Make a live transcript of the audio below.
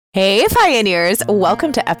Hey, Pioneers!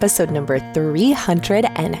 Welcome to episode number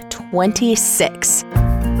 326.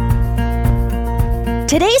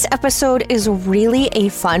 Today's episode is really a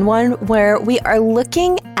fun one where we are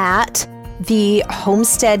looking at the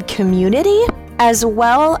homestead community as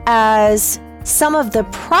well as some of the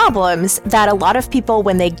problems that a lot of people,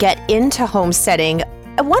 when they get into homesteading,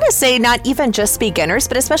 I want to say not even just beginners,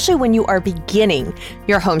 but especially when you are beginning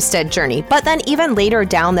your homestead journey, but then even later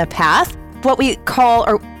down the path, what we call,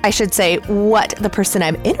 or I should say, what the person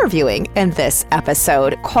I'm interviewing in this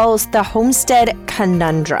episode calls the homestead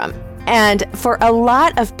conundrum. And for a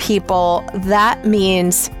lot of people, that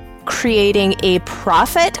means creating a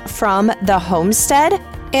profit from the homestead.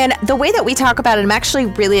 And the way that we talk about it, I'm actually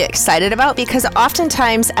really excited about, because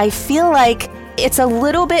oftentimes I feel like it's a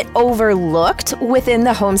little bit overlooked within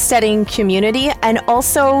the homesteading community. And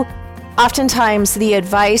also, oftentimes the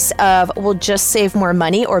advice of, well, just save more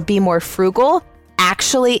money or be more frugal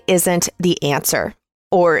actually isn't the answer,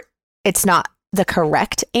 or it's not the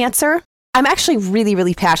correct answer. I'm actually really,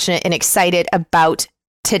 really passionate and excited about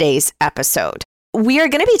today's episode. We are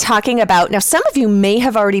going to be talking about, now some of you may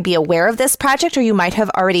have already be aware of this project, or you might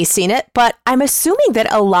have already seen it, but I'm assuming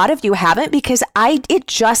that a lot of you haven't, because it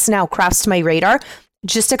just now crossed my radar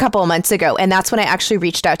just a couple of months ago. And that's when I actually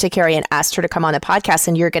reached out to Carrie and asked her to come on the podcast,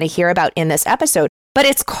 and you're going to hear about in this episode. But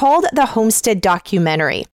it's called the Homestead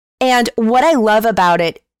Documentary. And what I love about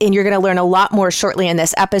it, and you're going to learn a lot more shortly in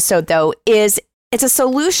this episode, though, is it's a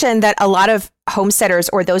solution that a lot of homesteaders,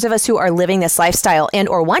 or those of us who are living this lifestyle and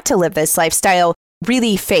or want to live this lifestyle,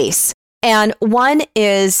 really face. And one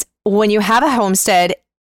is, when you have a homestead,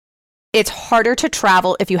 it's harder to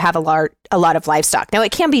travel if you have a lot of livestock. Now,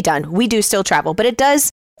 it can be done. We do still travel, but it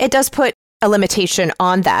does put a limitation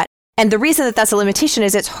on that. And the reason that that's a limitation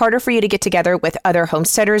is it's harder for you to get together with other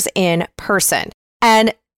homesteaders in person.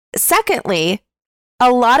 And secondly,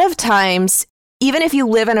 a lot of times, even if you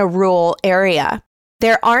live in a rural area,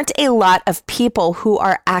 there aren't a lot of people who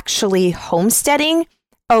are actually homesteading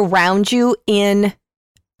around you in,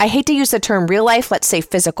 I hate to use the term real life, let's say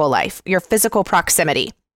physical life, your physical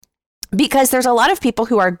proximity. Because there's a lot of people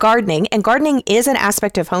who are gardening, and gardening is an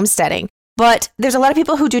aspect of homesteading, but there's a lot of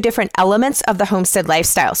people who do different elements of the homestead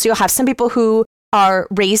lifestyle. So you'll have some people who are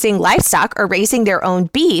raising livestock or raising their own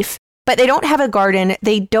beef, but they don't have a garden.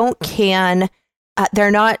 They're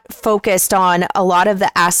not focused on a lot of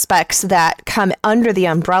the aspects that come under the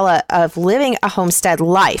umbrella of living a homestead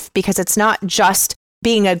life, because it's not just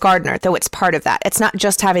being a gardener, though it's part of that. It's not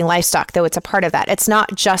just having livestock, though it's a part of that. It's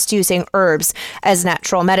not just using herbs as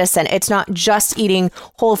natural medicine. It's not just eating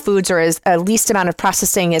whole foods or as least amount of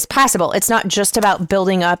processing as possible. It's not just about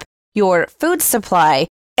building up your food supply.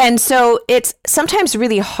 And so it's sometimes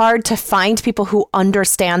really hard to find people who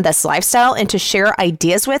understand this lifestyle and to share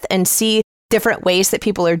ideas with and see different ways that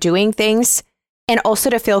people are doing things, and also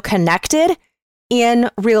to feel connected in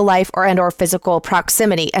real life or physical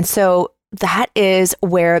proximity. And so that is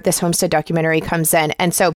where this homestead documentary comes in.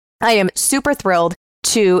 And so I am super thrilled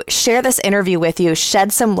to share this interview with you,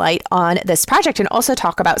 shed some light on this project, and also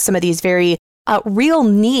talk about some of these very real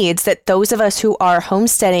needs that those of us who are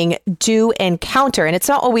homesteading do encounter. And it's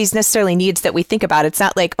not always necessarily needs that we think about. It's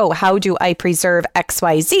not like, oh, how do I preserve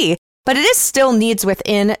XYZ? But it is still needs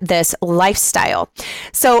within this lifestyle.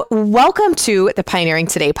 So welcome to the Pioneering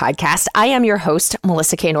Today podcast. I am your host,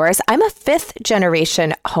 Melissa K. Norris. I'm a fifth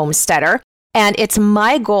generation homesteader, and it's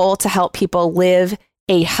my goal to help people live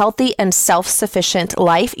a healthy and self-sufficient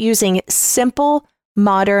life using simple,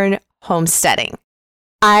 modern homesteading.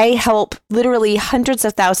 I help literally hundreds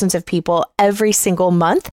of thousands of people every single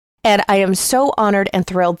month. And I am so honored and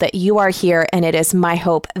thrilled that you are here. And it is my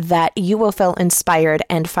hope that you will feel inspired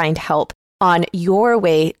and find help on your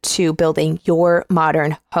way to building your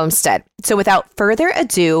modern homestead. So without further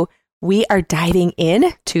ado, we are diving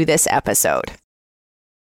in to this episode.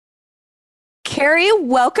 Carrie,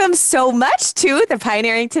 welcome so much to the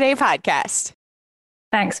Pioneering Today podcast.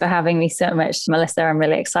 Thanks for having me so much, Melissa. I'm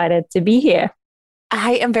really excited to be here.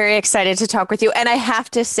 I am very excited to talk with you. And I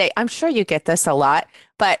have to say, I'm sure you get this a lot,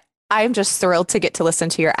 but I'm just thrilled to get to listen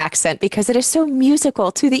to your accent because it is so musical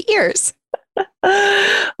to the ears.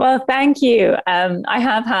 Well, thank you. I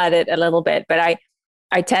have had it a little bit, but I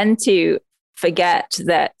tend to forget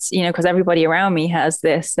that, because everybody around me has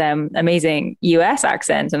this amazing US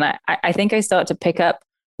accent. And I think I start to pick up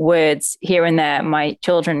words here and there. My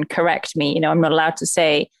children correct me. I'm not allowed to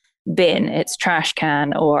say bin, it's trash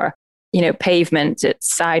can, or pavement,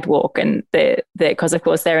 it's sidewalk. And because of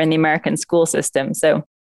course they're in the American school system. So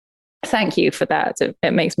thank you for that.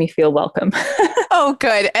 It makes me feel welcome. Oh,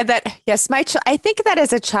 good. And that, yes, I think that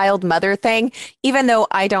is a child mother thing. Even though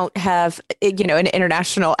I don't have, an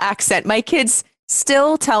international accent, my kids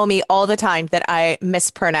still tell me all the time that I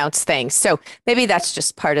mispronounce things. So maybe that's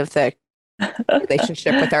just part of the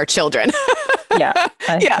relationship with our children. Yeah,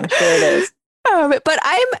 Yeah. I'm sure it is. But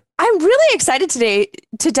I'm really excited today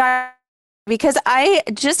to dive because I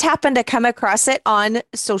just happened to come across it on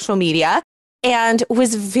social media and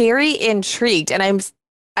was very intrigued. And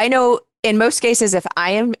I know in most cases, if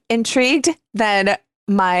I am intrigued, then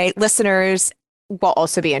my listeners will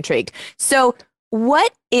also be intrigued. So,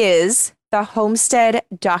 what is the Homestead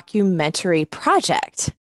Documentary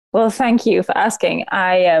Project? Well, thank you for asking.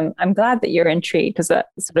 I'm glad that you're intrigued because that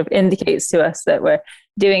sort of indicates to us that we're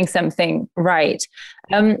doing something right.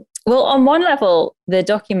 Well, on one level, the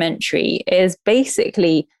documentary is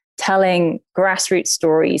basically telling grassroots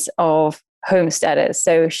stories of homesteaders.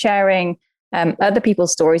 So sharing other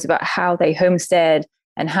people's stories about how they homestead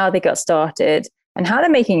and how they got started and how they're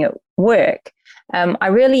making it work. I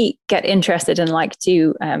really get interested and like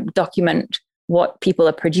to document what people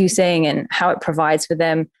are producing and how it provides for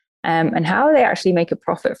them, and how they actually make a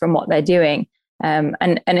profit from what they're doing. And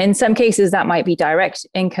in some cases, that might be direct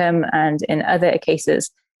income, and in other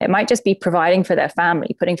cases, it might just be providing for their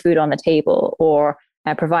family, putting food on the table, or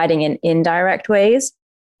providing in indirect ways.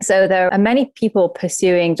 So there are many people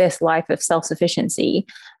pursuing this life of self-sufficiency.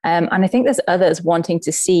 And I think there's others wanting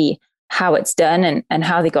to see how it's done and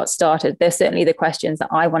how they got started. They're certainly the questions that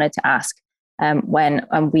I wanted to ask when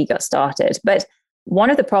we got started. But one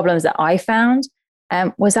of the problems that I found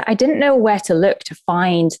was that I didn't know where to look to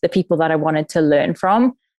find the people that I wanted to learn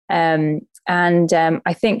from. And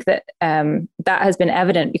I think that that has been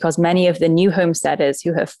evident because many of the new homesteaders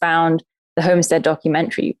who have found the Homestead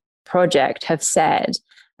Documentary Project have said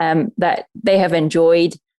that they have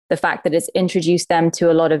enjoyed the fact that it's introduced them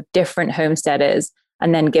to a lot of different homesteaders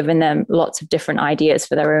and then given them lots of different ideas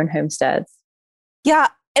for their own homesteads. Yeah.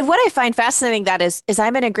 And what I find fascinating that is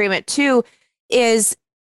I'm in agreement too, is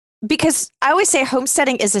because I always say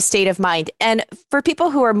homesteading is a state of mind. And for people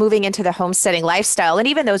who are moving into the homesteading lifestyle, and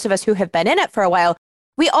even those of us who have been in it for a while,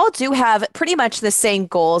 we all do have pretty much the same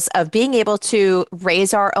goals of being able to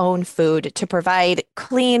raise our own food, to provide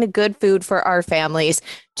clean, good food for our families,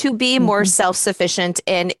 to be more self-sufficient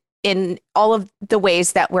in all of the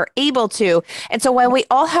ways that we're able to. And so when we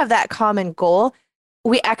all have that common goal,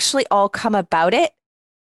 we actually all come about it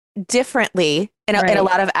differently in a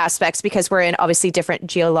lot of aspects because we're in obviously different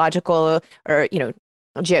geological or,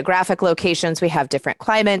 geographic locations. We have different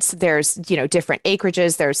climates. There's, different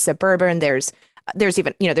acreages. There's suburban. There's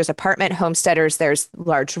even, there's apartment homesteaders. There's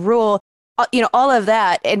large rural, all of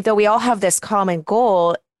that. And though we all have this common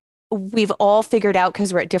goal, we've all figured out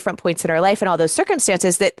because we're at different points in our life and all those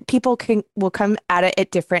circumstances that people will come at it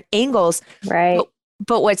at different angles. Right.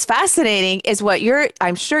 But what's fascinating is what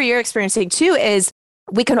I'm sure you're experiencing too, is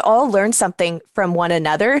we can all learn something from one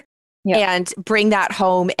another and bring that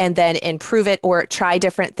home and then improve it or try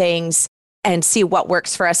different things and see what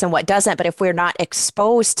works for us and what doesn't. But if we're not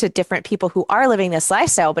exposed to different people who are living this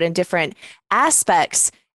lifestyle, but in different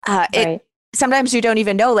aspects, sometimes you don't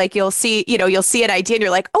even know, like you'll see an idea and you're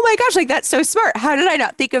like, oh my gosh, like that's so smart. How did I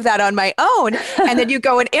not think of that on my own? And then you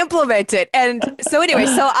go and implement it. And so anyway,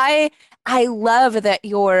 I love that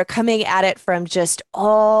you're coming at it from just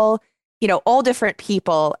all different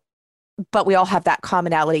people, but we all have that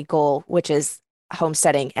commonality goal, which is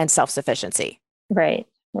homesteading and self-sufficiency. Right.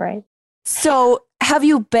 So have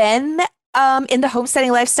you been in the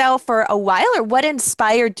homesteading lifestyle for a while, or what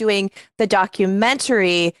inspired doing the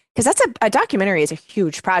documentary? Because that's a documentary is a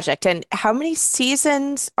huge project. And how many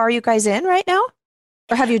seasons are you guys in right now?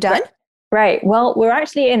 Or have you done? Right. Well, we're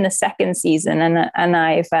actually in the second season, and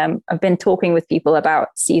I've been talking with people about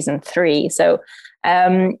season 3. So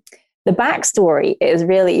the backstory is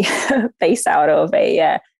really based out of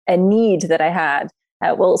a need that I had.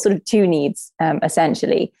 Sort of 2 needs,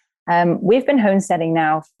 essentially. We've been homesteading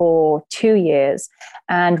now for 2 years,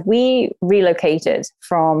 and we relocated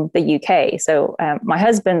from the UK. So my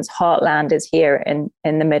husband's heartland is here in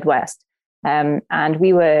the Midwest. And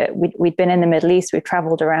we'd been in the Middle East. We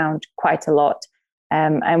traveled around quite a lot.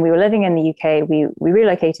 And we were living in the UK. We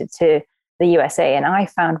relocated to the USA, and I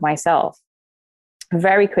found myself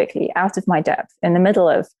very quickly out of my depth in the middle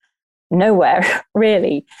of nowhere,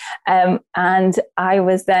 really. And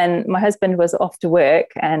my husband was off to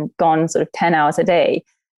work and gone sort of 10 hours a day,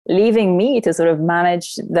 leaving me to sort of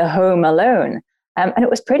manage the home alone. And it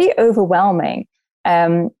was pretty overwhelming.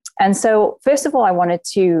 And so, first of all, I wanted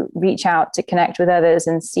to reach out to connect with others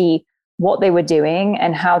and see what they were doing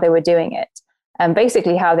and how they were doing it, and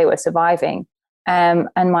basically how they were surviving. And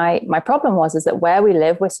my problem is that where we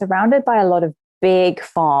live, we're surrounded by a lot of big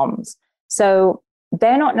farms. So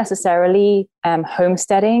they're not necessarily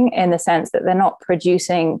homesteading in the sense that they're not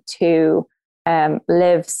producing to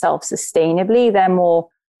live self-sustainably. They're more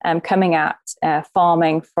coming at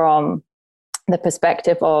farming from the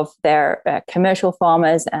perspective of their commercial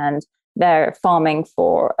farmers, and they're farming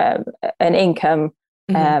for an income,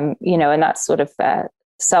 and that's sort of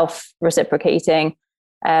self-reciprocating.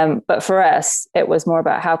 But for us, it was more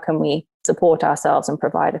about how can we support ourselves and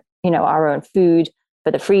provide, our own food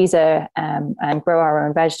for the freezer, and grow our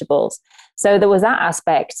own vegetables. So there was that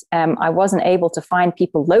aspect. I wasn't able to find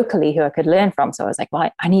people locally who I could learn from. So I was like,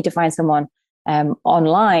 well, I need to find someone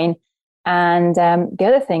online. And the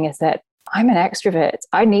other thing is that I'm an extrovert.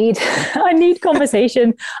 I need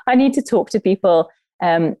conversation. I need to talk to people.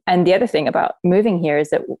 And the other thing about moving here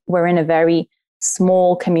is that we're in a very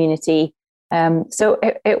small community. So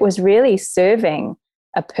it was really serving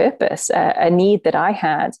a purpose, a need that I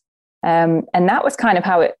had. And that was kind of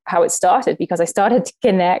how it started, because I started to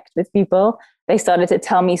connect with people. They started to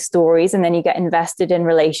tell me stories, and then you get invested in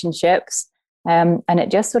relationships. And it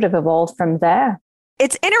just sort of evolved from there.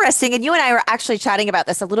 It's interesting. And you and I were actually chatting about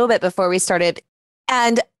this a little bit before we started.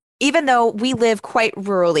 And even though we live quite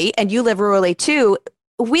rurally, and you live rurally too,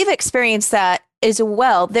 we've experienced that as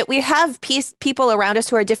well, that we have people around us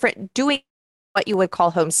who are different, doing what you would call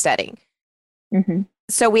homesteading. Mm-hmm.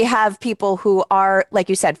 So we have people who are, like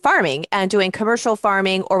you said, farming and doing commercial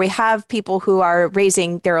farming, or we have people who are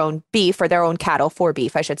raising their own beef, or their own cattle, for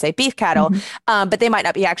beef, I should say, beef cattle, but they might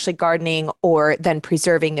not be actually gardening or then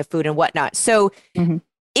preserving the food and whatnot. So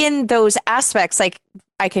in those aspects, like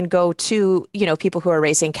I can go to, people who are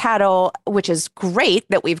raising cattle, which is great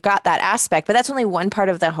that we've got that aspect, but that's only one part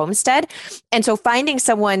of the homestead. And so finding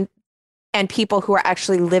someone and people who are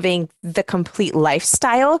actually living the complete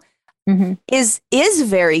lifestyle is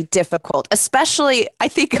very difficult, especially I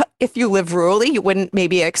think if you live rurally, you wouldn't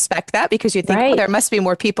maybe expect that, because you think, oh, there must be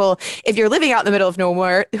more people if you're living out in the middle of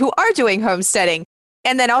nowhere who are doing homesteading.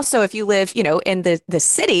 And then also if you live, in the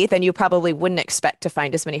city, then you probably wouldn't expect to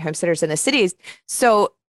find as many homesteaders in the cities.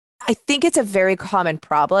 So I think it's a very common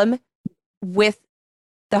problem with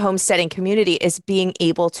the homesteading community, is being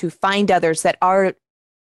able to find others that are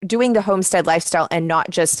doing the homestead lifestyle and not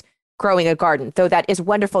just growing a garden, though that is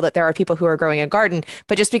wonderful that there are people who are growing a garden.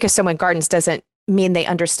 But just because someone gardens doesn't mean they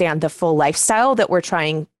understand the full lifestyle that we're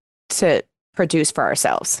trying to produce for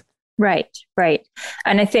ourselves. Right.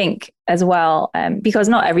 And I think as well, because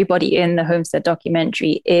not everybody in the Homestead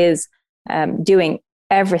documentary is doing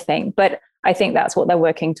everything, but I think that's what they're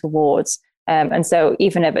working towards. And so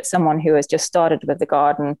even if it's someone who has just started with the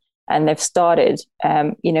garden and they've started,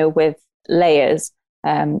 with layers,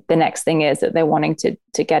 the next thing is that they're wanting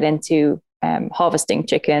to get into harvesting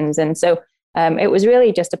chickens. And so it was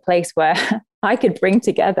really just a place where I could bring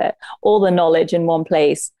together all the knowledge in one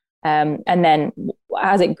place. And then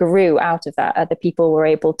as it grew out of that, other people were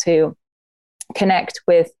able to connect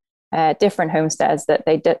with different homesteads that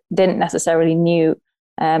they didn't necessarily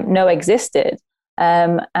know existed.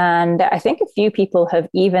 And I think a few people have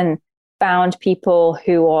even found people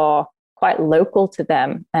who are quite local to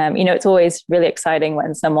them. It's always really exciting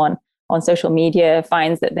when someone on social media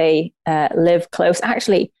finds that they live close.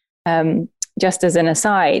 Actually, just as an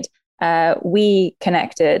aside, we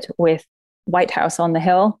connected with White House on the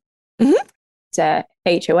Hill,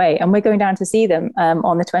 HOA, and we're going down to see them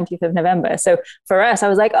on the 20th of November. So for us, I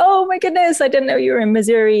was like, oh my goodness, I didn't know you were in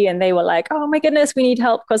Missouri. And they were like, oh my goodness, we need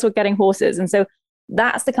help because we're getting horses. And so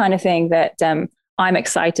that's the kind of thing that I'm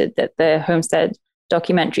excited that the Homestead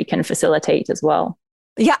documentary can facilitate as well.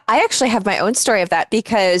 Yeah, I actually have my own story of that,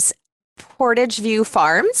 because Portage View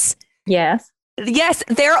Farms. Yes,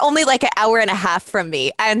 they're only like an hour and a half from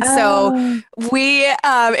me. And so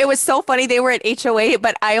it was so funny. They were at HOA,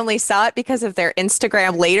 but I only saw it because of their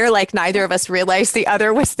Instagram later. Like neither of us realized the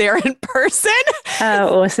other was there in person.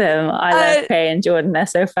 Oh, awesome. I love Kay and Jordan. They're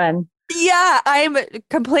so fun. Yeah, I'm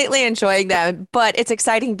completely enjoying them, but it's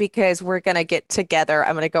exciting because we're going to get together.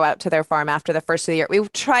 I'm going to go out to their farm after the first of the year. We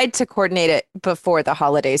tried to coordinate it before the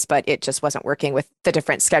holidays, but it just wasn't working with the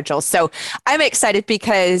different schedules. So I'm excited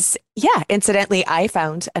because, incidentally, I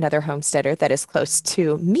found another homesteader that is close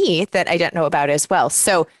to me that I didn't know about as well.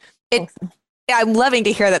 So I'm loving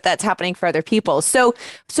to hear that that's happening for other people. So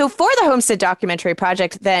for the Homestead Documentary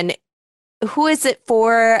Project, then who is it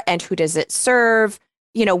for and who does it serve?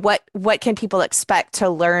 What can people expect to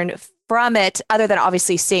learn from it, other than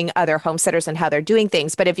obviously seeing other homesteaders and how they're doing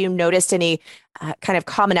things? But have you noticed any kind of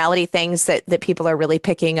commonality things that people are really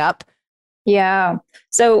picking up Yeah.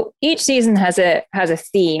 So each season has a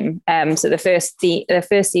theme. So the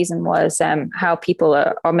first season was how people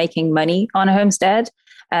are making money on a homestead,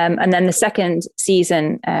 and then the second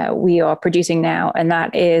season we are producing now, and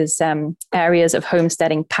that is areas of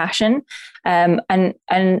homesteading passion. And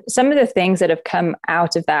some of the things that have come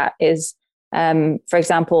out of that is, for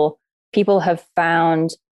example, people have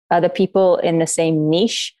found other people in the same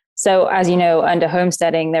niche. So as you know, under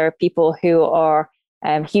homesteading, there are people who are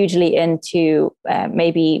hugely into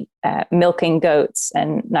maybe milking goats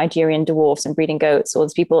and Nigerian dwarfs and breeding goats, or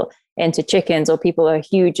there's people into chickens, or people are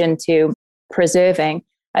huge into preserving.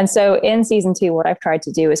 And so in season 2, what I've tried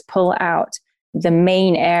to do is pull out the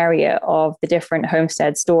main area of the different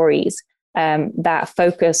homestead stories that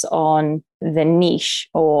focus on the niche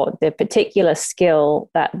or the particular skill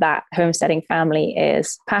that homesteading family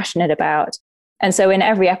is passionate about. And so in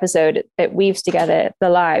every episode, it weaves together the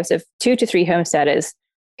lives of 2 to 3 homesteaders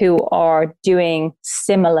who are doing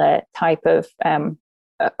similar type of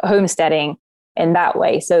homesteading in that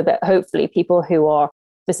way, so that hopefully people who are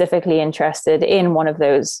specifically interested in one of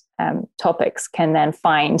those topics can then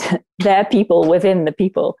find their people within the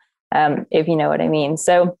people, if you know what I mean.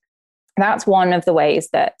 So that's one of the ways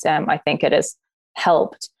that I think it has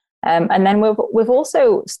helped. And then we've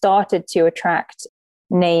also started to attract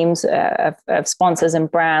names of sponsors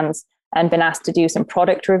and brands, and been asked to do some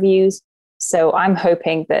product reviews. So I'm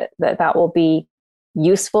hoping that will be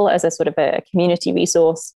useful as a sort of a community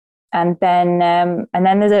resource. And then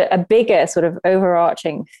there's a bigger sort of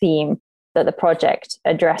overarching theme that the project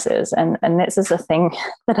addresses, and this is a thing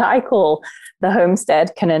that I call the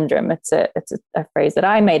homestead conundrum. It's a phrase that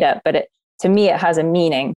I made up, but to me it has a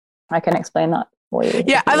meaning. I can explain that for you.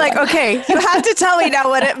 Yeah, I'm like, okay, you have to tell me now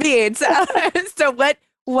what it means. So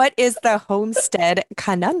what is the homestead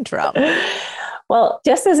conundrum? Well,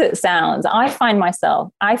 just as it sounds, I found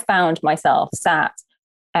myself sat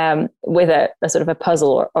with a sort of a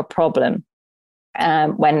puzzle or problem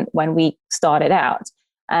when we started out.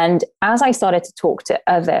 And as I started to talk to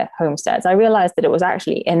other homesteads, I realized that it was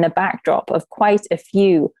actually in the backdrop of quite a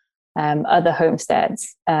few other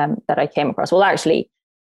homesteads that I came across. Well, actually,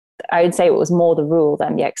 I would say it was more the rule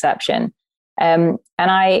than the exception. And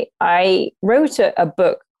I wrote a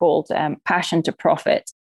book called Passion to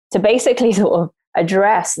Profit to basically sort of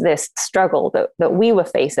address this struggle that we were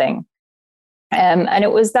facing. And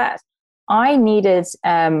it was that I needed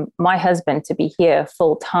my husband to be here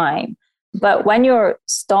full time. But when you're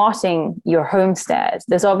starting your homestead,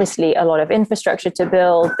 there's obviously a lot of infrastructure to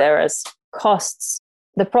build. There is costs.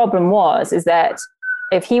 The problem is that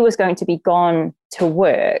if he was going to be gone to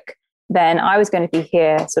work, then I was going to be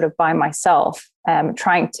here sort of by myself,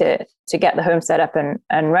 trying to get the homestead up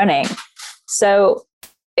and running. So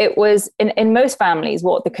it was in most families,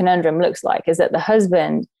 what the conundrum looks like is that the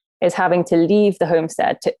husband is having to leave the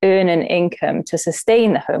homestead to earn an income to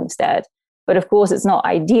sustain the homestead. But of course, it's not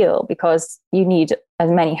ideal because you need as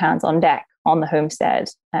many hands on deck on the homestead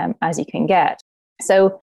as you can get.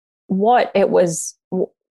 So what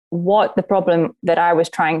the problem that I was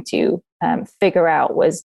trying to figure out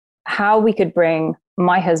was how we could bring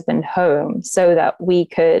my husband home so that we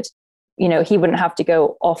could, he wouldn't have to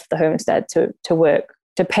go off the homestead to work,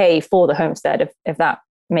 to pay for the homestead, if that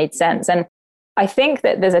made sense. And I think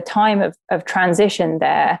that there's a time of transition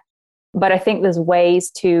there, but I think there's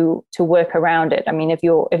ways to work around it. I mean, if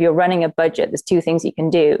you're running a budget, there's 2 things you can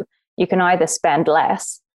do. You can either spend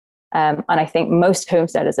less, and I think most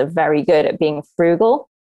homesteaders are very good at being frugal.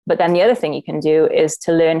 But then the other thing you can do is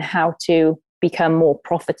to learn how to become more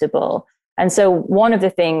profitable. And so one of the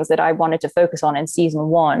things that I wanted to focus on in season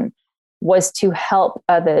 1 was to help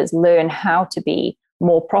others learn how to be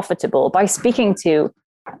more profitable by speaking to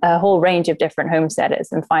a whole range of different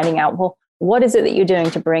homesteaders and finding out, well, what is it that you're doing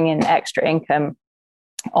to bring in extra income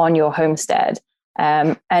on your homestead?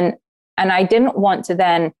 And I didn't want to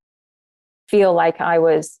then feel like I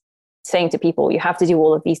was saying to people, you have to do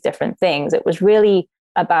all of these different things. It was really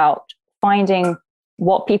about finding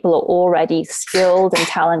what people are already skilled and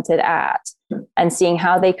talented at and seeing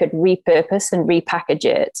how they could repurpose and repackage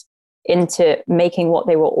it into making what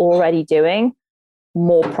they were already doing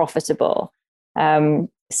more profitable.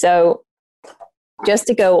 So just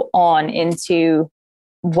to go on into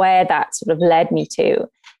where that sort of led me to,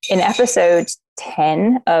 in episode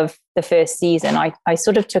 10 of the first season, I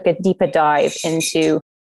sort of took a deeper dive into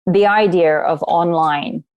the idea of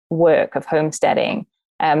online work of homesteading.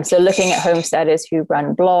 So looking at homesteaders who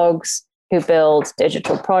run blogs, who build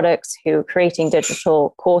digital products, who are creating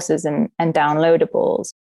digital courses and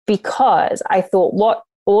downloadables, because I thought what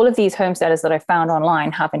all of these homesteaders that I found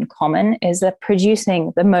online have in common is they're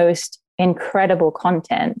producing the most incredible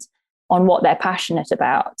content on what they're passionate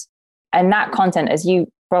about. And that content, as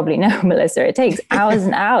you probably know, Melissa, it takes hours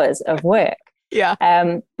and hours of work. Yeah.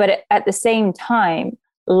 But at the same time,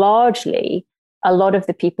 largely, a lot of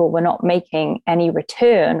the people were not making any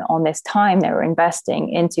return on this time they were investing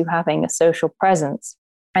into having a social presence.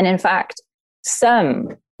 And in fact,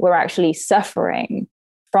 some were actually suffering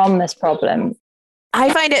from this problem.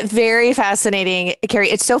 I find it very fascinating, Carrie.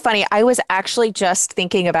 It's so funny. I was actually just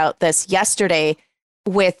thinking about this yesterday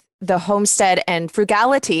with the homestead and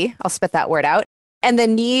frugality. I'll spit that word out. And the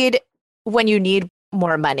need when you need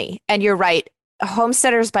more money. And you're right.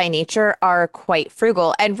 Homesteaders by nature are quite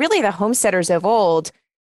frugal. And really the homesteaders of old,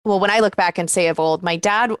 well, when I look back and say of old, my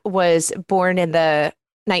dad was born in the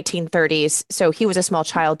 1930s. So he was a small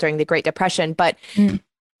child during the Great Depression. But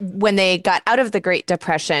when they got out of the Great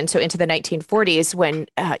Depression, so into the 1940s, when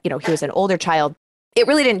he was an older child, it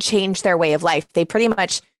really didn't change their way of life. They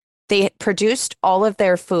produced all of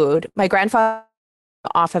their food. My grandfather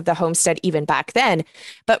off of the homestead even back then,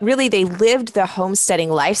 but really they lived the homesteading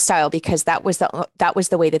lifestyle because that was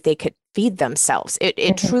the way that they could feed themselves.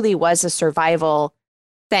 It truly was a survival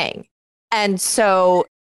thing. And so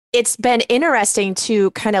it's been interesting to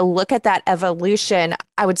kind of look at that evolution,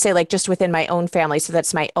 I would say, like just within my own family. So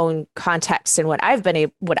that's my own context and what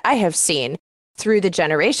I have seen through the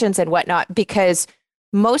generations and whatnot, because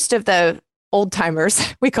most of the old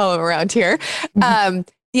timers, we call them around here,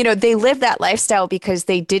 they lived that lifestyle because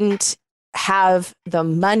they didn't have the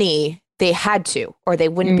money they had to, or they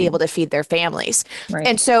wouldn't be able to feed their families. Right.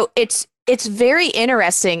 And so it's very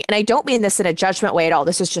interesting. And I don't mean this in a judgment way at all.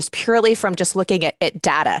 This is just purely from just looking at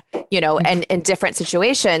data, and in different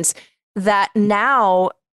situations, that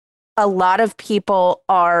now a lot of people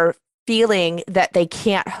are feeling that they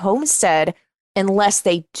can't homestead unless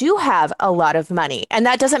they do have a lot of money. And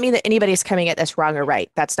that doesn't mean that anybody's coming at this wrong or right.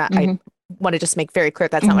 That's not, I want to just make very clear,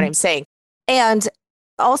 that's not what I'm saying. And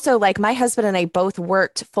also, like, my husband and I both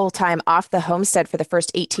worked full-time off the homestead for the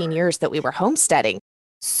first 18 years that we were homesteading.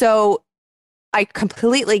 So I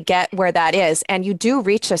completely get where that is. And you do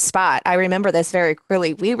reach a spot. I remember this very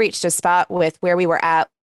clearly. We reached a spot with where we were at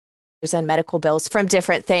and medical bills from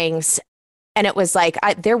different things. And it was like,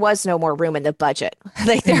 there was no more room in the budget.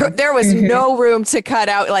 Like there was no room to cut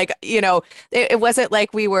out. Like, it wasn't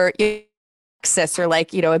like we were access or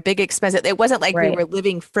like, a big expense. It wasn't like we were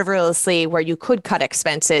living frivolously where you could cut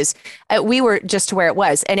expenses. We were just to where it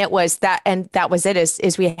was. And it was that, and that was it,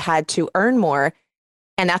 is we had to earn more.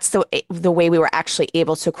 And that's the way we were actually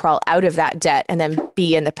able to crawl out of that debt and then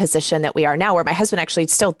be in the position that we are now, where my husband actually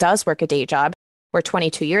still does work a day job. We're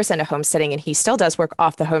 22 years into homesteading and he still does work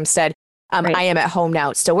off the homestead. I am at home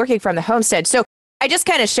now, still working from the homestead. So I just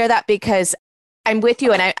kind of share that because I'm with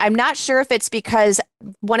you. And I'm not sure if it's because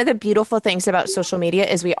one of the beautiful things about social media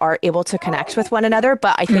is we are able to connect with one another.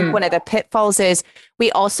 But I think one of the pitfalls is we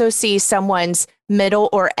also see someone's middle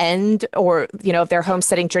or end or, of their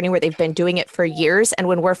homesteading journey where they've been doing it for years. And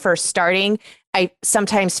when we're first starting, I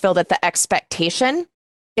sometimes feel that the expectation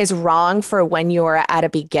is wrong for when you're at a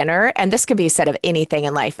beginner. And this can be said of anything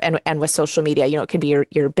in life and with social media, it can be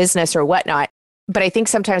your business or whatnot. But I think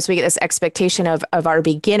sometimes we get this expectation of our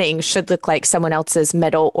beginning should look like someone else's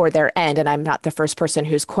middle or their end. And I'm not the first person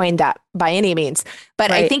who's coined that by any means.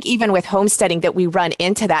 But I think even with homesteading that we run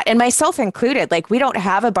into that, and myself included, like we don't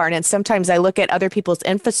have a barn. And sometimes I look at other people's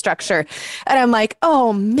infrastructure and I'm like,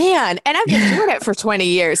 oh man, and I've been doing it for 20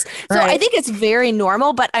 years. So I think it's very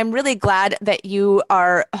normal, but I'm really glad that you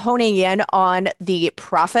are honing in on the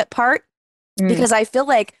profit part, because I feel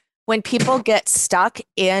like when people get stuck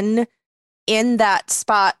in that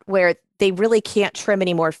spot where they really can't trim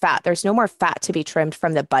any more fat, there's no more fat to be trimmed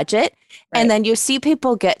from the budget. And then you see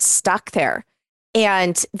people get stuck there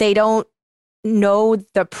and they don't know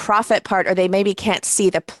the profit part, or they maybe can't see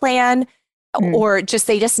the plan, or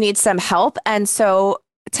they just need some help. And so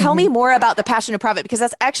tell me more about the passion of profit, because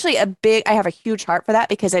that's actually I have a huge heart for that,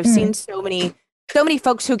 because I've seen so many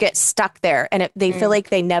folks who get stuck there and they feel like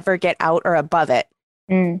they never get out or above it.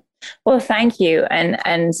 Well, thank you.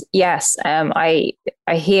 And yes, I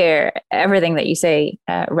hear everything that you say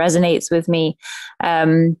resonates with me,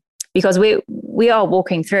 because we are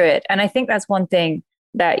walking through it. And I think that's one thing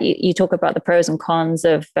that you talk about, the pros and cons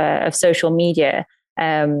of social media.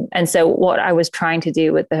 And so what I was trying to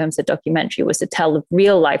do with the Homestead documentary was to tell the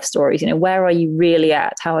real life stories. Where are you really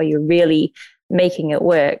at? How are you really making it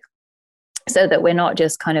work? So that we're not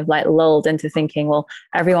just kind of like lulled into thinking, well,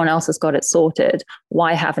 everyone else has got it sorted,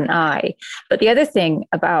 why haven't I? But the other thing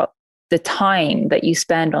about the time that you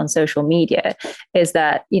spend on social media is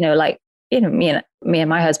that, me and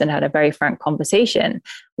my husband had a very frank conversation.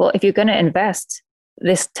 Well, if you're going to invest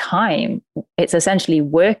this time, it's essentially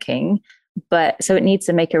working, but so it needs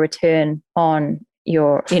to make a return on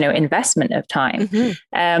your, investment of time.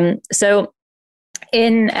 So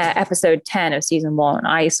in episode 10 of season 1,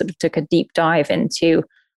 I sort of took a deep dive into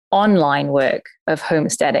online work of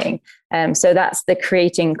homesteading. So that's the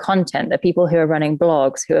creating content, the people who are running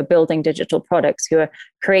blogs, who are building digital products, who are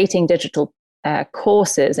creating digital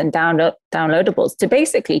courses and downloadables to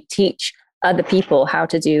basically teach other people how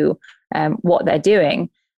to do what they're doing.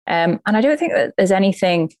 And I don't think that there's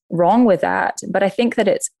anything wrong with that, but I think that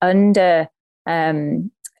it's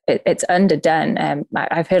it's underdone.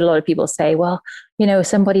 I've heard a lot of people say, well,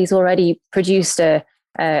 somebody's already produced a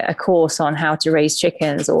course on how to raise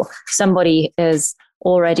chickens, or somebody is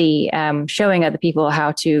already showing other people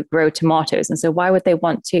how to grow tomatoes. And so why would they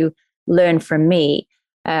want to learn from me?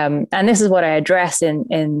 And this is what I address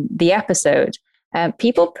in the episode.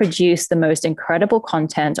 People produce the most incredible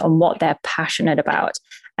content on what they're passionate about.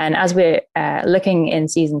 And as we're looking in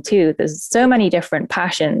season 2, there's so many different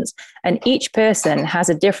passions, and each person has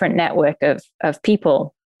a different network of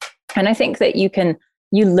people. And I think that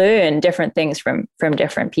you learn different things from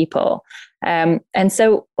different people. And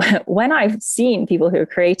so when I've seen people who are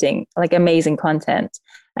creating like amazing content,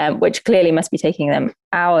 which clearly must be taking them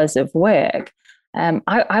hours of work,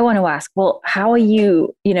 I want to ask, well, how are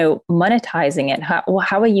you, monetizing it?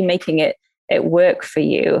 How are you making it work for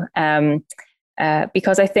you?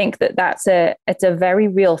 Because I think that it's a very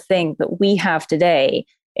real thing that we have today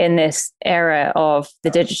in this era of the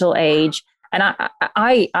digital age. And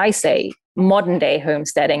I say modern day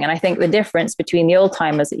homesteading. And I think the difference between the old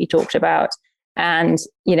timers that you talked about and,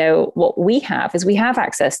 what we have is we have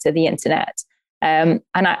access to the internet. And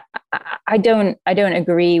I don't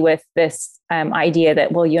agree with this idea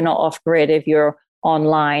that, well, you're not off grid if you're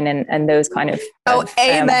online and those kind of.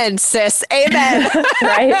 Amen, sis. Amen.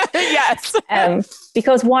 Right? Yes.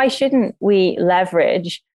 Because why shouldn't we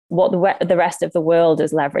leverage what the rest of the world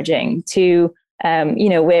is leveraging to,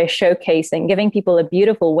 we're showcasing, giving people a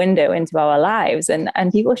beautiful window into our lives, and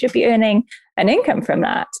people should be earning an income from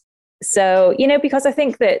that. So, because I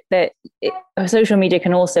think that social media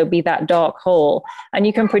can also be that dark hole, and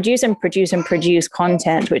you can produce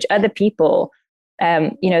content, which other people,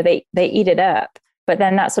 they eat it up, but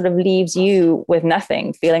then that sort of leaves you with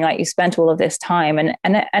nothing, feeling like you spent all of this time, and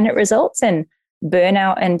it results in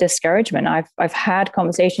burnout and discouragement. I've had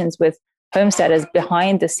conversations with homesteaders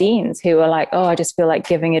behind the scenes who are like, oh, I just feel like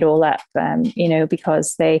giving it all up,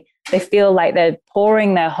 because they feel like they're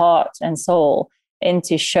pouring their heart and soul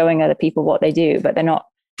into showing other people what they do, but they're not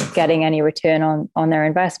getting any return on their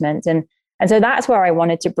investment. And so that's where I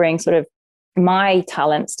wanted to bring sort of my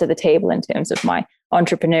talents to the table in terms of my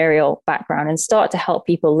entrepreneurial background, and start to help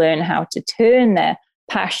people learn how to turn their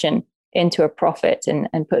passion into a profit and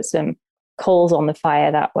put some coals on the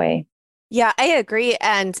fire that way. Yeah, I agree.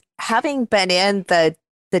 And having been in the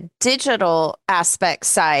digital aspect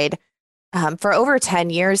side for over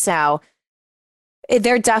 10 years now,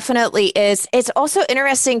 there definitely is. It's also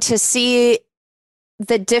interesting to see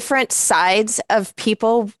the different sides of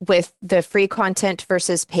people with the free content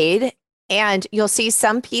versus paid. And you'll see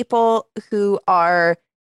some people who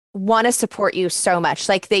want to support you so much.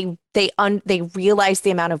 Like they realize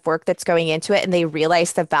the amount of work that's going into it, and they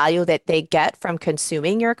realize the value that they get from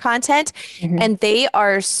consuming your content. Mm-hmm. And they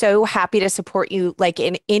are so happy to support you like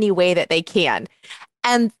in any way that they can.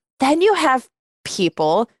 And then you have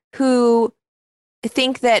people who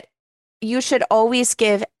think that you should always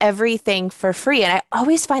give everything for free. And I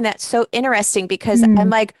always find that so interesting, because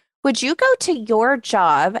I'm like, would you go to your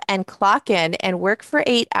job and clock in and work for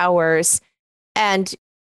 8 hours and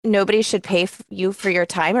nobody should pay you for your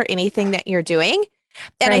time or anything that you're doing?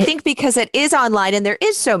 And right. I think because it is online and there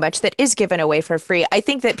is so much that is given away for free, I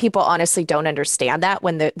think that people honestly don't understand that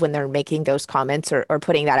when they're making those comments or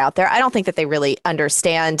putting that out there. I don't think that they really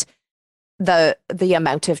understand the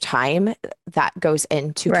amount of time that goes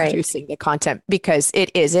into right. producing the content, because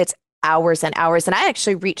it's hours and hours. And I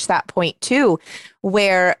actually reached that point too,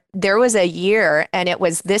 where there was a year, and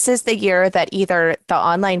this is the year that either the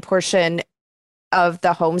online portion of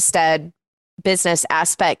the homestead business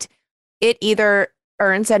aspect, it either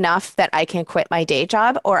earns enough that I can quit my day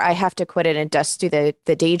job, or I have to quit it and just do the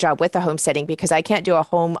day job with the homesteading, because I can't do a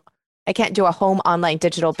home online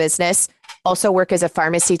digital business, also work as a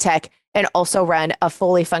pharmacy tech, and also run a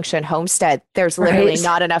fully functioned homestead. There's literally right.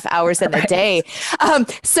 not enough hours in the right. day.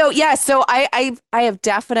 So I have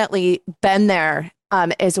definitely been there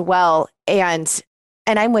as well. And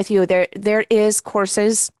I'm with you. There is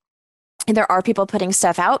courses and there are people putting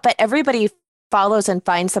stuff out, but everybody follows and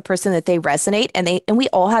finds the person that they resonate, and we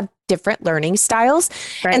all have different learning styles.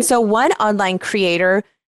 Right. And so one online creator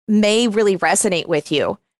may really resonate with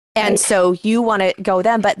you. And so you want to go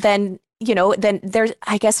them, but then, then there's,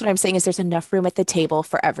 I guess what I'm saying is there's enough room at the table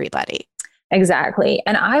for everybody. Exactly.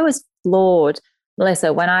 And I was floored,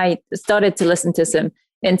 Melissa, when I started to listen to some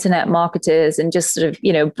internet marketers and just sort of,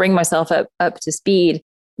 bring myself up to speed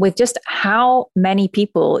with just how many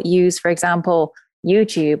people use, for example,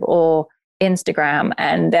 YouTube or Instagram.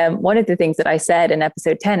 And one of the things that I said in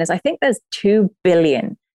episode 10 is I think there's 2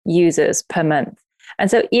 billion users per month. And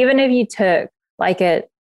so even if you took like a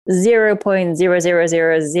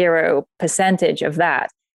 0.0000% of that,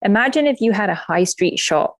 imagine if you had a high street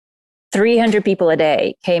shop, 300 people a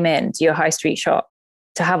day came in to your high street shop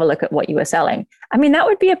to have a look at what you were selling. I mean, that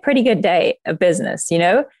would be a pretty good day of business,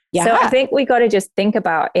 Yeah. So I think we got to just think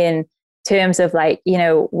about in terms of like,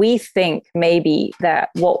 we think maybe that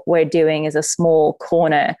what we're doing is a small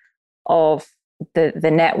corner of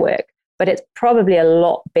the network, but it's probably a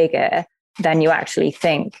lot bigger than you actually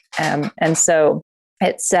think. And so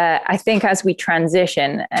it's, I think as we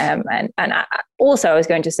transition, and also I was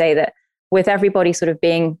going to say that with everybody sort of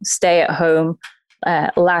being stay at home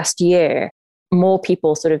last year, more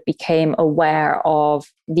people sort of became aware of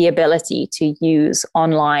the ability to use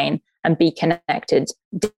online and be connected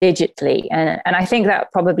digitally. And I think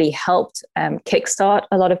that probably helped kickstart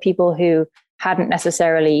a lot of people who hadn't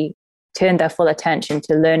necessarily turned their full attention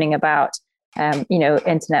to learning about,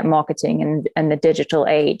 internet marketing and the digital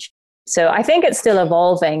age. So I think it's still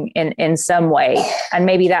evolving in some way. And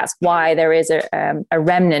maybe that's why there is a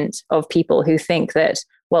remnant of people who think that,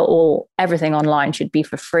 well, everything online should be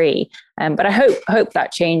for free. But I hope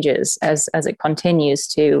that changes as it continues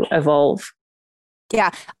to evolve.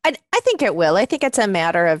 Yeah, I think it will. I think it's a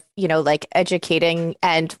matter of, like educating.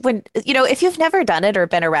 And when, if you've never done it or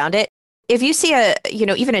been around it, if you see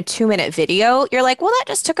even a 2-minute video, you're like, well, that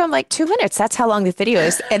just took them like 2 minutes. That's how long the video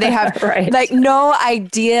is. And they have right. like no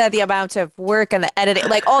idea the amount of work and the editing,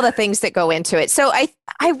 like all the things that go into it. So I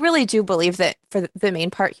really do believe that for the main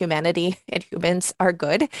part, humanity and humans are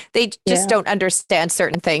good. They just don't understand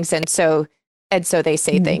certain things. And so they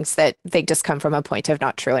say things that they just come from a point of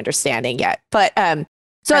not true understanding yet. But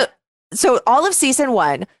so all of season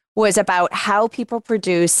 1 was about how people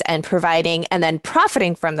produce and providing and then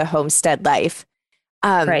profiting from the homestead life.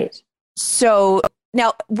 Right. So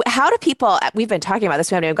now, how do people, we've been talking about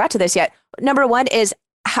this, we haven't even got to this yet. Number one is,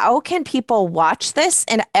 how can people watch this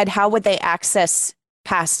and how would they access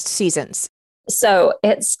past seasons? So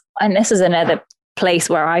and this is another place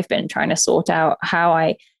where I've been trying to sort out how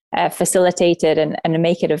I facilitate it and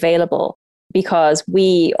make it available, because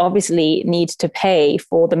we obviously need to pay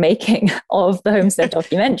for the making of the homestead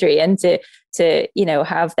documentary and to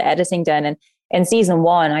have the editing done. And in season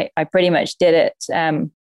 1, I pretty much did it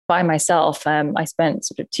by myself. I spent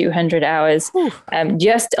sort of 200 hours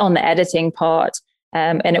just on the editing part.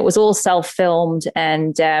 And it was all self-filmed,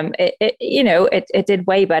 and it did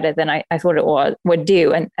way better than I thought it would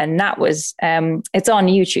do. And that was, it's on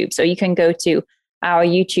YouTube. So you can go to our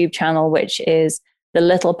YouTube channel, which is The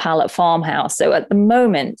Little Pallet Farmhouse. So at the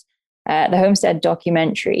moment, the homestead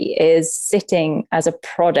documentary is sitting as a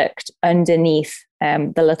product underneath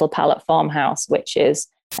The Little Pallet Farmhouse, which is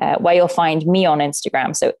where you'll find me on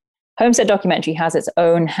Instagram. So homestead documentary has its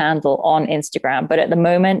own handle on Instagram, but at the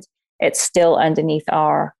moment, it's still underneath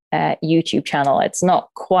our YouTube channel. It's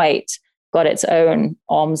not quite got its own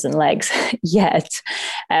arms and legs yet.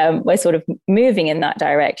 We're sort of moving in that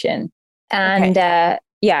direction. And so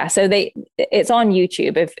it's on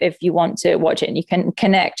YouTube if you want to watch it. And you can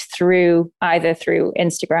connect either through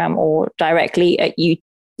Instagram or directly at YouTube.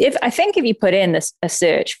 If you put in a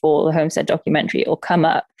search for the homestead documentary, it'll come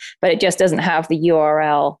up, but it just doesn't have the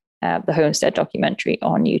URL, the homestead documentary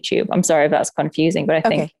on YouTube. I'm sorry if that's confusing, but I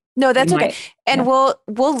think. No, that's okay. And we'll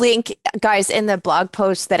link, guys, in the blog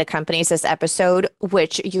post that accompanies this episode,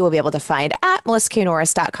 which you will be able to find at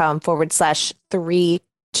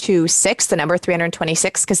melissaknorris.com/326, the number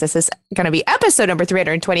 326, because this is going to be episode number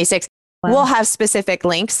 326. Wow. We'll have specific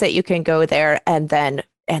links that you can go there and then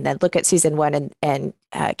look at season 1 and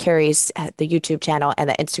Carrie's the YouTube channel and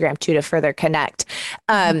the Instagram too to further connect.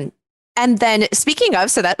 And then speaking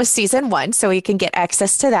of, so that was season 1, so you can get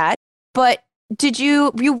access to that. But did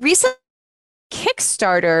you recently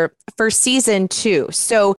Kickstarter for season 2?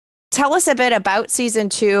 So tell us a bit about season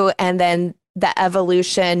 2 and then the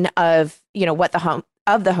evolution of, what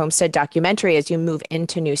the homestead documentary as you move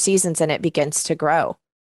into new seasons and it begins to grow.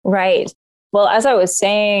 Right. Well, as I was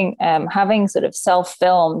saying, having sort of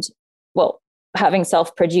having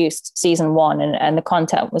self-produced season 1 and the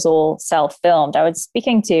content was all self-filmed. I was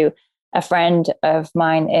speaking to a friend of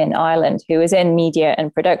mine in Ireland who is in media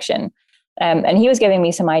and production. And he was giving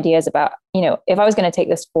me some ideas about, if I was going to take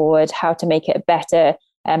this forward, how to make it better,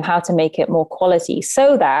 how to make it more quality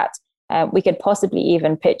so that we could possibly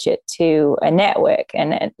even pitch it to a network.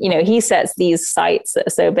 And, he sets these sites that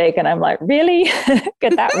are so big and I'm like, really?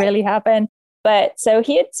 Could that really happen? But so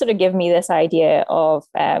he had sort of given me this idea of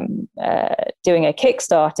doing a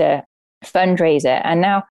Kickstarter fundraiser. And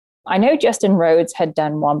now I know Justin Rhodes had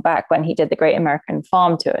done one back when he did the Great American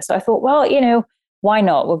Farm Tour. So I thought, well, why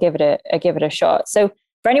not? We'll give it a shot. So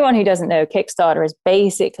for anyone who doesn't know, Kickstarter is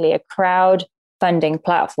basically a crowdfunding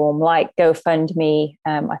platform like GoFundMe.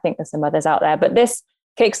 I think there's some others out there, but this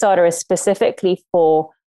Kickstarter is specifically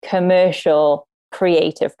for commercial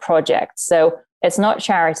creative projects. So it's not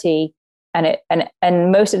charity, and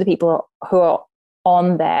most of the people who are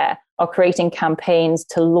on there are creating campaigns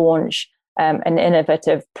to launch an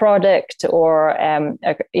innovative product or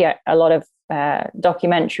a lot of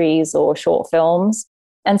documentaries or short films.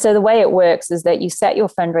 And so the way it works is that you set your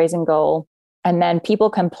fundraising goal and then people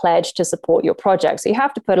can pledge to support your project. So you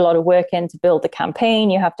have to put a lot of work in to build the campaign.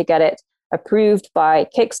 You have to get it approved by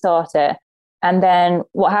Kickstarter. And then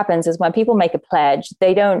what happens is when people make a pledge,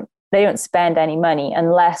 they don't spend any money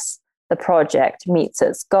unless the project meets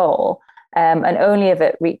its goal. And only if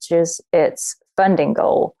it reaches its funding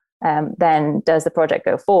goal, then does the project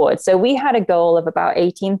go forward. So we had a goal of about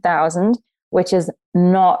 18,000, which is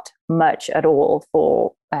not much at all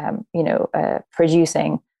for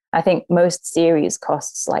producing. I think most series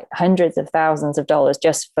costs like hundreds of thousands of dollars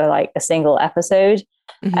just for like a single episode.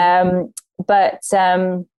 Mm-hmm. But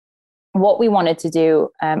what we wanted to do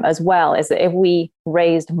as well is that if we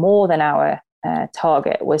raised more than our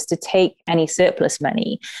target, was to take any surplus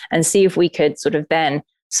money and see if we could sort of then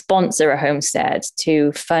sponsor a homestead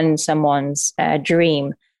to fund someone's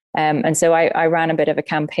dream. And so I ran a bit of a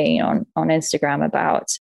campaign on Instagram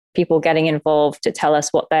about people getting involved to tell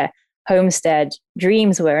us what their homestead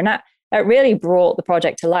dreams were. And that really brought the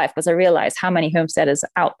project to life because I realized how many homesteaders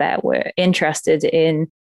out there were interested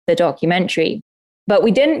in the documentary. But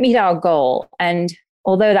we didn't meet our goal. And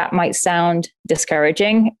although that might sound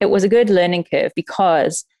discouraging, it was a good learning curve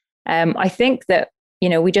because I think that,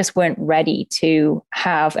 we just weren't ready to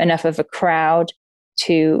have enough of a crowd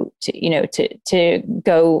to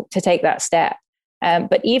go to take that step.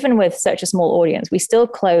 But even with such a small audience, we still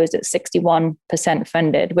closed at 61%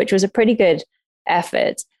 funded, which was a pretty good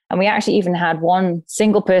effort. And we actually even had one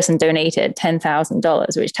single person donated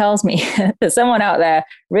 $10,000, which tells me that someone out there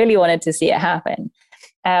really wanted to see it happen.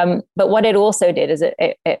 But what it also did is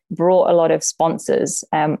it brought a lot of sponsors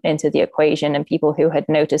into the equation and people who had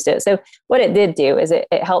noticed it. So what it did do is it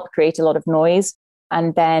helped create a lot of noise.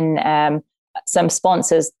 And then some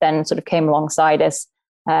sponsors then sort of came alongside us.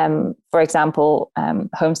 For example,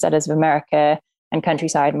 Homesteaders of America and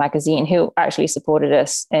Countryside Magazine, who actually supported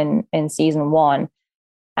us in season 1.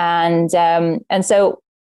 And so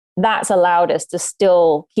that's allowed us to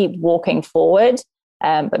still keep walking forward.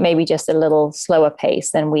 But maybe just a little slower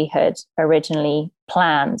pace than we had originally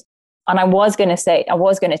planned. And I was going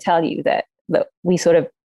to tell you that we sort of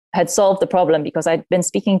had solved the problem because I'd been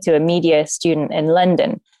speaking to a media student in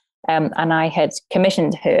London, and I had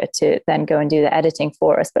commissioned her to then go and do the editing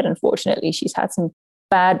for us. But unfortunately, she's had some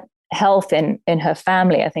bad health in her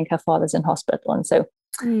family. I think her father's in hospital. And so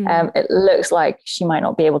it looks like she might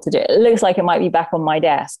not be able to do it. It looks like it might be back on my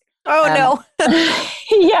desk. Oh, no.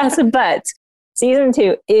 Yes, but season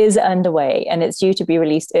 2 is underway and it's due to be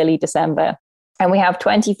released early December. And we have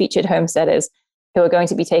 20 featured homesteaders who are going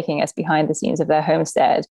to be taking us behind the scenes of their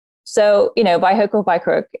homestead. So, by hook or by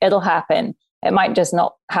crook, it'll happen. It might just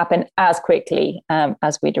not happen as quickly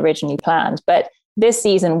as we'd originally planned. But this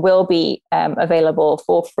season will be available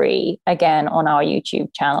for free again on our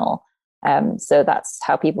YouTube channel. So that's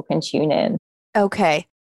how people can tune in. Okay.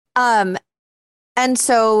 And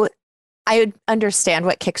so I understand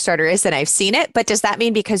what Kickstarter is and I've seen it, but does that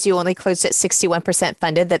mean because you only closed at 61%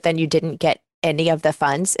 funded that then you didn't get any of the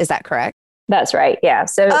funds? Is that correct? That's right. Yeah.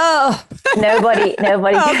 So nobody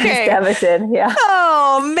gets debited. Yeah.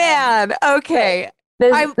 Oh man. Okay.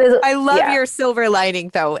 I love your silver lining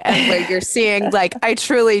though. And where you're seeing, like, I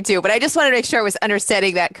truly do, but I just wanted to make sure I was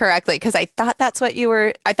understanding that correctly. Cause I thought that's what you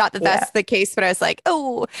were, I thought that that's the case, but I was like,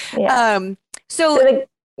 the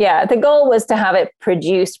goal was to have it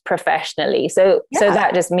produced professionally. So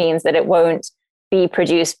that just means that it won't be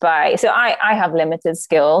produced by, so I have limited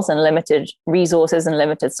skills and limited resources and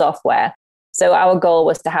limited software. So our goal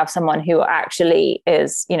was to have someone who actually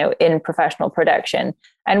is, in professional production.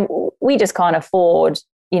 And we just can't afford,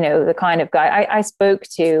 the kind of guy. I spoke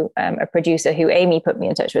to a producer who Amy put me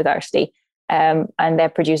in touch with actually, and they're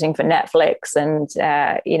producing for Netflix and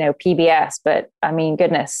PBS. But I mean,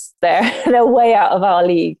 goodness, they're way out of our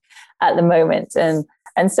league at the moment.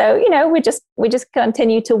 And so we just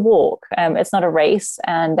continue to walk. It's not a race,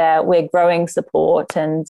 and we're growing support,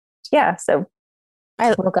 and so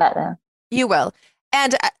we'll get there. You will,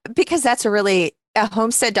 and because that's a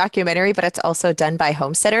homestead documentary, but it's also done by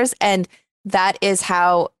homesteaders, and that is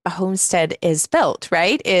how a homestead is built,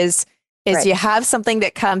 right? Is right. You have something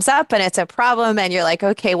that comes up and it's a problem and you're like,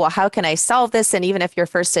 okay, well, how can I solve this? And even if your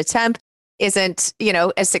first attempt isn't,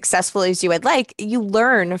 as successful as you would like, you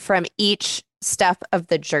learn from each step of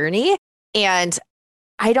the journey. And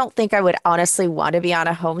I don't think I would honestly want to be on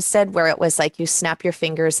a homestead where it was like you snap your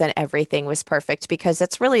fingers and everything was perfect, because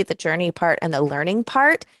it's really the journey part and the learning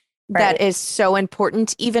part that is so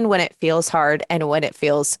important, even when it feels hard and when it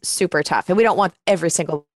feels super tough. And we don't want every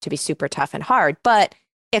single to be super tough and hard, but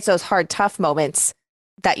it's those hard, tough moments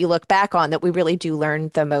that you look back on that we really do learn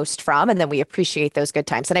the most from. And then we appreciate those good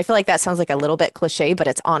times. And I feel like that sounds like a little bit cliche, but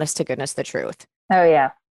it's honest to goodness the truth. Oh,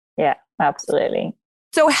 yeah. Yeah, absolutely.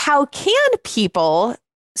 So how can people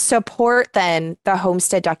support then the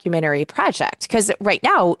Homestead Documentary Project? Because right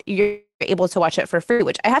now you're able to watch it for free,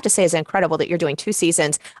 which I have to say is incredible that you're doing 2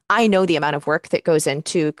 seasons. I know the amount of work that goes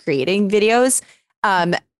into creating videos.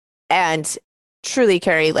 And truly,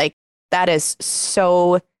 Carrie, like, that is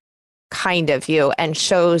so kind of you and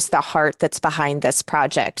shows the heart that's behind this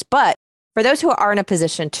project. But for those who are in a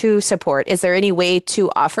position to support, is there any way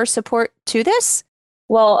to offer support to this?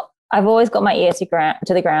 Well, I've always got my ear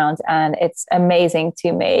to the ground, and it's amazing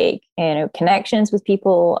to make connections with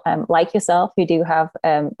people like yourself who do have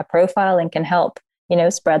a profile and can help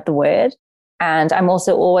spread the word. And I'm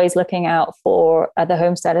also always looking out for other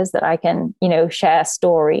homesteaders that I can share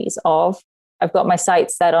stories of. I've got my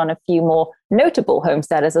sights set on a few more notable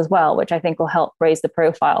homesteaders as well, which I think will help raise the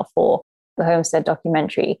profile for the Homestead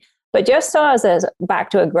documentary. But just so as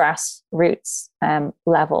back to a grassroots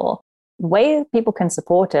level, the way people can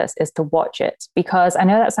support us is to watch it, because I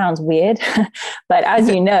know that sounds weird, but as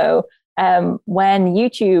you know, when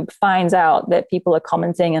YouTube finds out that people are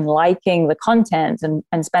commenting and liking the content and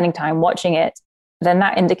spending time watching it, then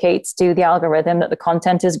that indicates to the algorithm that the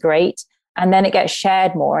content is great. And then it gets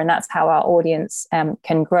shared more, and that's how our audience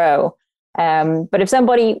can grow. But if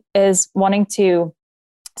somebody is wanting to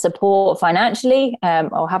support financially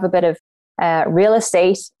or have a bit of real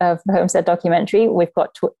estate of the Homestead documentary, we've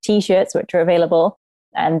got t-shirts which are available,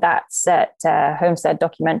 and that's at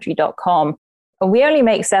homesteaddocumentary.com. We only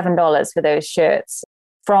make $7 for those shirts.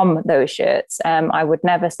 From those shirts, I would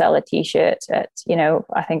never sell a t-shirt at I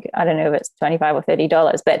don't know if it's $25 or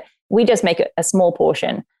 $30, but we just make a small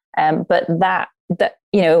portion. But that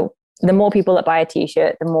the more people that buy a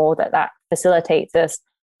t-shirt, the more that facilitates us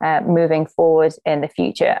moving forward in the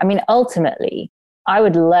future. I mean, ultimately, I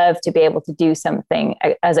would love to be able to do something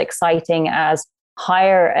as exciting as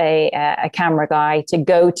hire a camera guy to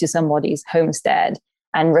go to somebody's homestead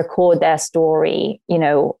and record their story,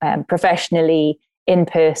 professionally in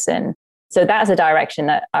person. So that's a direction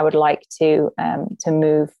that I would like to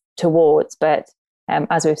move towards. But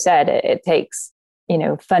as we've said, it takes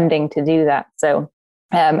funding to do that. So,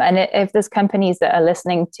 and if there's companies that are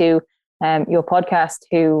listening to your podcast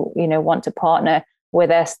who, want to partner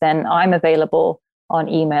with us, then I'm available on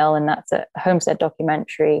email, and that's at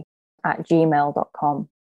homesteaddocumentary@gmail.com.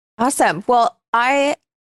 Awesome. Well, I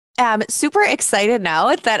am super excited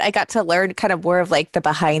now that I got to learn kind of more of like the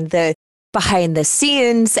behind the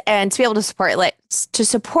scenes, and to be able to support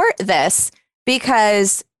this,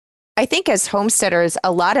 because I think as homesteaders,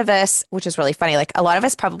 a lot of us, which is really funny, like a lot of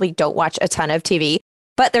us probably don't watch a ton of TV,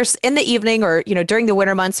 but there's in the evening or, during the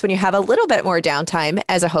winter months when you have a little bit more downtime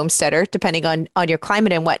as a homesteader, depending on your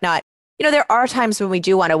climate and whatnot, there are times when we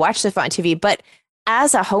do want to watch stuff on TV, but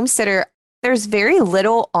as a homesteader, there's very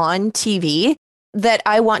little on TV that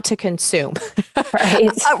I want to consume.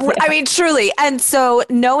 Right. I mean, truly. And so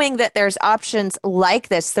knowing that there's options like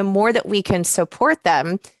this, the more that we can support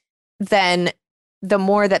them, then the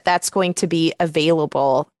more that that's going to be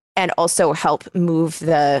available and also help move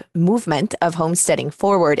the movement of homesteading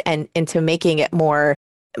forward and into making it more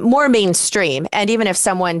mainstream. And even if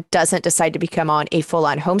someone doesn't decide to become a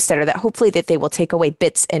full-on homesteader, that hopefully that they will take away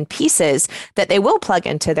bits and pieces that they will plug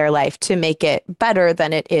into their life to make it better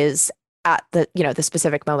than it is at the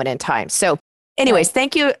specific moment in time. So anyways,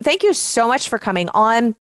 thank you so much for coming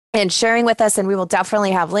on and sharing with us. And we will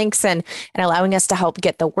definitely have links and allowing us to help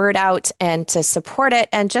get the word out and to support it.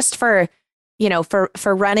 And just for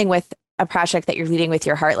running with a project that you're leading with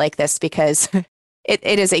your heart like this, because it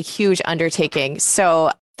is a huge undertaking.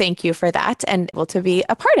 So thank you for that and able to be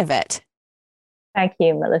a part of it. Thank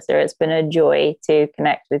you, Melissa. It's been a joy to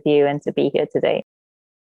connect with you and to be here today.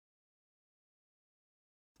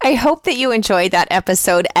 I hope that you enjoyed that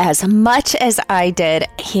episode as much as I did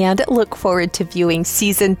and look forward to viewing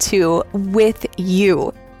season 2 with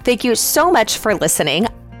you. Thank you so much for listening,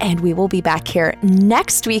 and we will be back here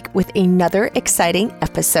next week with another exciting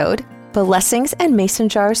episode. Blessings and mason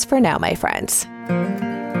jars for now, my friends.